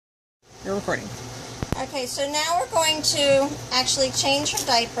You're recording. Okay, so now we're going to actually change her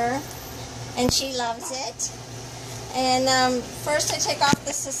diaper, and she loves it. And first I take off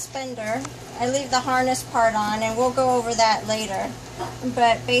the suspender. I leave the harness part on, and we'll go over that later.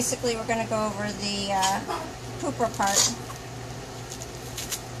 But basically we're going to go over the pooper part.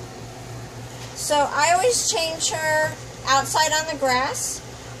 So I always change her outside on the grass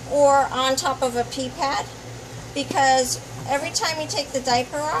or on top of a pee pad, because every time you take the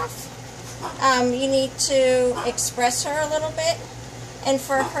diaper off, you need to express her a little bit. And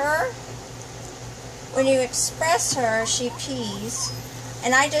for her, when you express her, she pees.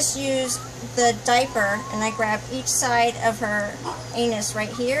 And I just use the diaper and I grab each side of her anus right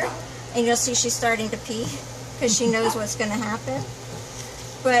here, and you'll see she's starting to pee because she knows what's going to happen.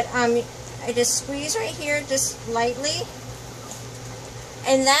 But I just squeeze right here just lightly,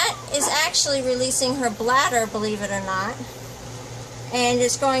 and that is actually releasing her bladder, believe it or not, and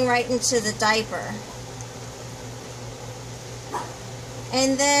it's going right into the diaper.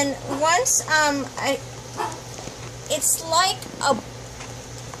 And then once it's like a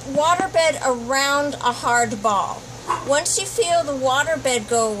waterbed around a hard ball. Once you feel the waterbed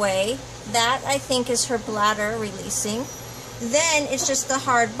go away, that I think is her bladder releasing. Then it's just the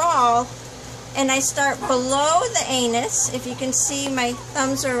hard ball, and I start below the anus. If you can see, my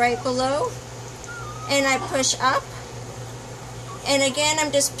thumbs are right below, and I push up. And again,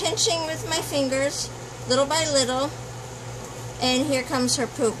 I'm just pinching with my fingers, little by little, and here comes her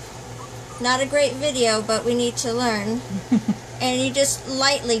poop. Not a great video, but we need to learn. And you just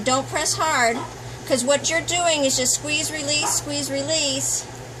lightly, don't press hard, because what you're doing is just squeeze, release.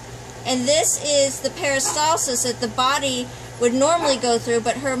 And this is the peristalsis that the body would normally go through,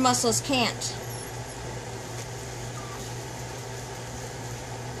 but her muscles can't.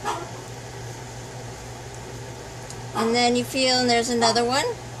 And then you feel, and there's another one.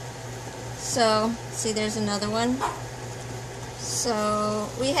 So, see, there's another one. So,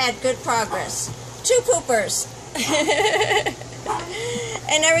 we had good progress. 2 poopers.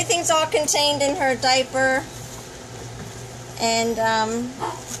 And everything's all contained in her diaper, and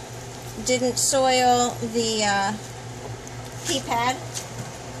didn't soil the pee pad.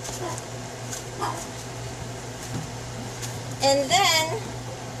 And then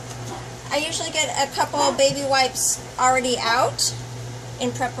I usually get a couple of baby wipes already out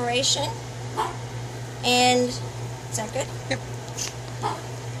in preparation. And is that good? Yep.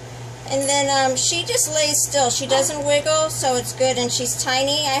 And then she just lays still. She doesn't wiggle, so it's good. And she's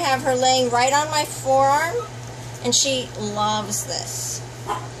tiny. I have her laying right on my forearm, and she loves this.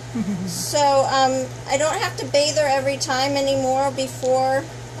 So I don't have to bathe her every time anymore. Before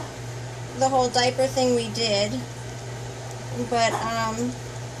the whole diaper thing we did. But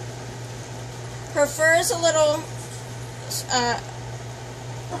her fur is a little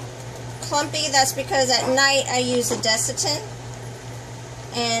clumpy. That's because at night I use a Desitin.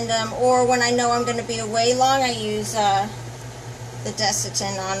 And or when I know I'm going to be away long, I use the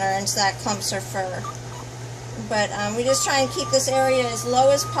Desitin on her, and so that clumps her fur. But we just try and keep this area as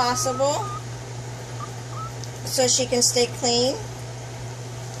low as possible so she can stay clean.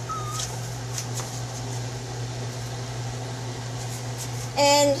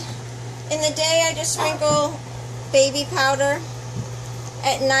 And in the day, I just sprinkle baby powder.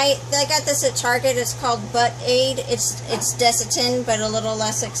 At night, I got this at Target. It's called Butt Aid. It's Desitin, but a little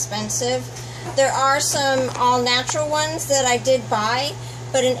less expensive. There are some all-natural ones that I did buy,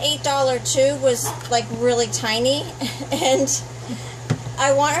 but an $8 tube was like really tiny, and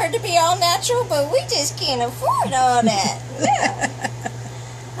I want her to be all-natural, but we just can't afford all that.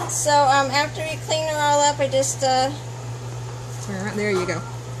 Yeah. So after we clean her all up, I just there you go.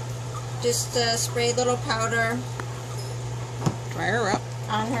 Just spray a little powder. Dry her up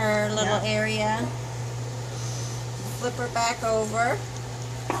On her little area. Flip her back over.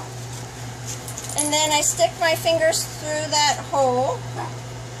 And then I stick my fingers through that hole.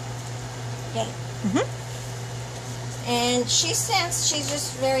 Get it? Mm-hmm. And she stands, she's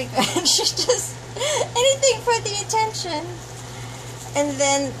just very good. She's just anything for the attention. And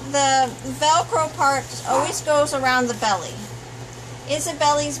then the Velcro part always goes around the belly.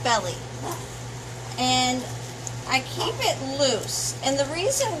 Isabella's belly. And I keep it loose, and the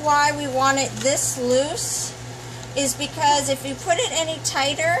reason why we want it this loose is because if you put it any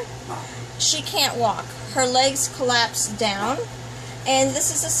tighter, she can't walk. Her legs collapse down, and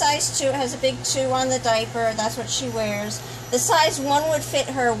this is a size 2. It has a big 2 on the diaper. That's what she wears. The size 1 would fit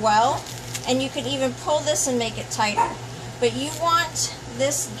her well, and you could even pull this and make it tighter. But you want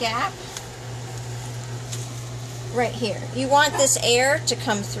this gap right here. You want this air to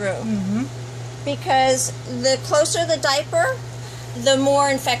come through. Mm-hmm. Because the closer the diaper, the more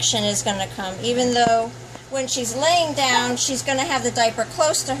infection is going to come. Even though when she's laying down, she's going to have the diaper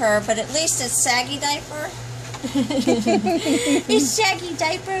close to her, but at least it's saggy diaper. It's saggy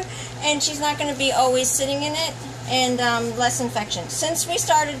diaper, and she's not going to be always sitting in it, and less infection. Since we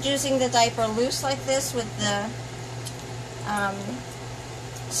started using the diaper loose like this with the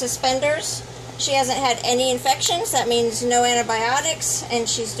suspenders, she hasn't had any infections. That means no antibiotics, and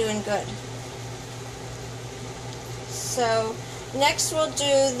she's doing good. So next we'll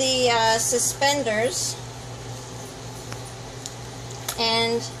do the suspenders.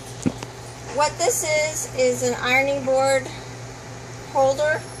 And what this is an ironing board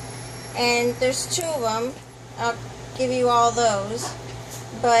holder, and there's 2 of them. I'll give you all those,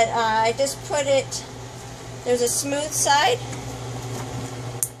 but I just put it, there's a smooth side,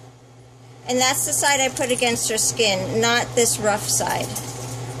 and that's the side I put against her skin, not this rough side.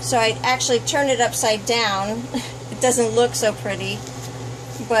 So I actually turned it upside down. It doesn't look so pretty,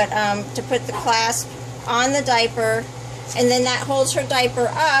 but to put the clasp on the diaper, and then that holds her diaper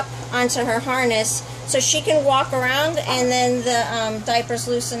up onto her harness so she can walk around, and then the diaper's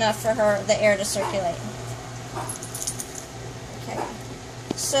loose enough for her, the air to circulate. Okay,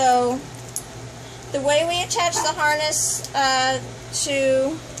 so the way we attach the harness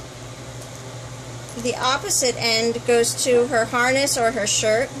to the opposite end goes to her harness or her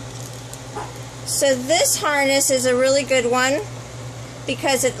shirt. So this harness is a really good one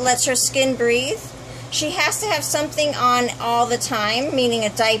because it lets her skin breathe. She has to have something on all the time, meaning a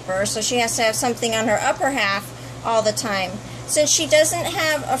diaper, so she has to have something on her upper half all the time. Since she doesn't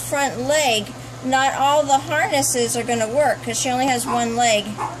have a front leg, not all the harnesses are going to work because she only has one leg.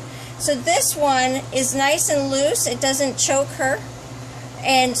 So this one is nice and loose, it doesn't choke her,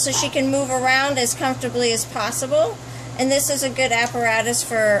 and so she can move around as comfortably as possible. And this is a good apparatus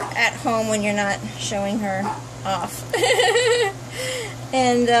for at home when you're not showing her off.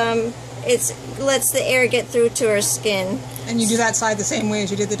 And it lets the air get through to her skin. And you do that side the same way as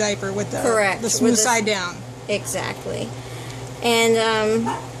you did the diaper with the, correct, the smooth side down. Exactly. And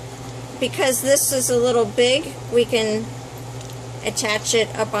because this is a little big, we can attach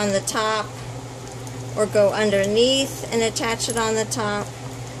it up on the top or go underneath and attach it on the top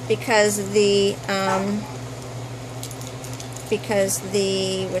because the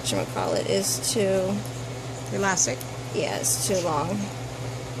whatchamacallit is too elastic. Yeah, it's too long.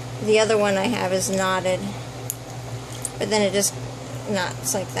 The other one I have is knotted, but then it just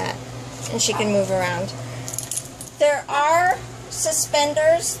knots like that, and she can move around. There are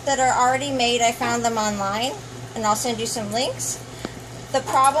suspenders that are already made. I found them online, and I'll send you some links. The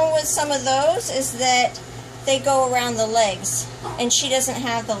problem with some of those is that they go around the legs, and she doesn't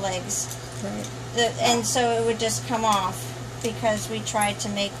have the legs. Right. And so it would just come off because we tried to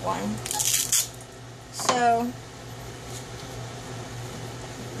make one. So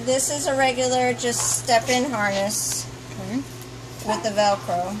this is a regular just step-in harness with the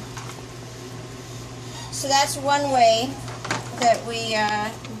Velcro. So that's one way that we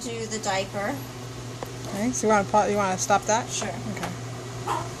do the diaper. Okay, so you want to stop that? Sure. Okay.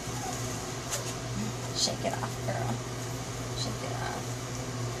 Shake it off, girl. Shake it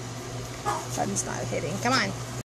off. Button's not hitting. Come on.